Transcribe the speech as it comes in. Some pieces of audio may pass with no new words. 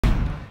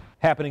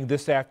Happening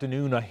this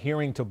afternoon, a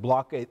hearing to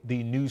block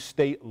the new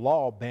state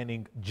law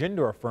banning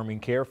gender-affirming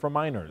care for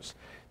minors.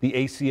 The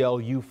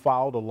ACLU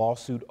filed a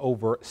lawsuit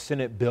over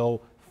Senate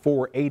Bill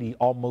 480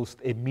 almost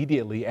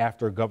immediately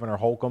after Governor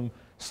Holcomb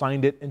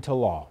signed it into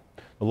law.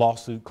 The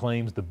lawsuit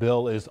claims the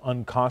bill is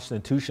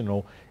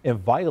unconstitutional and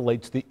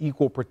violates the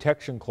Equal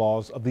Protection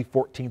Clause of the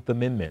 14th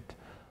Amendment.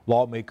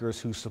 Lawmakers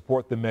who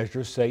support the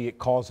measure say it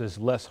causes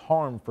less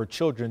harm for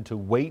children to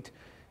wait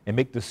and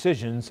make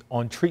decisions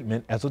on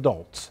treatment as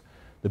adults.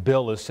 The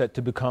bill is set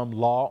to become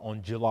law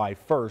on July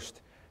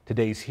 1st.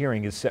 Today's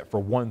hearing is set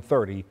for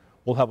 1:30.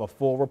 We'll have a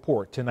full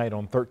report tonight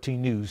on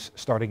 13 News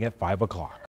starting at 5 o'clock.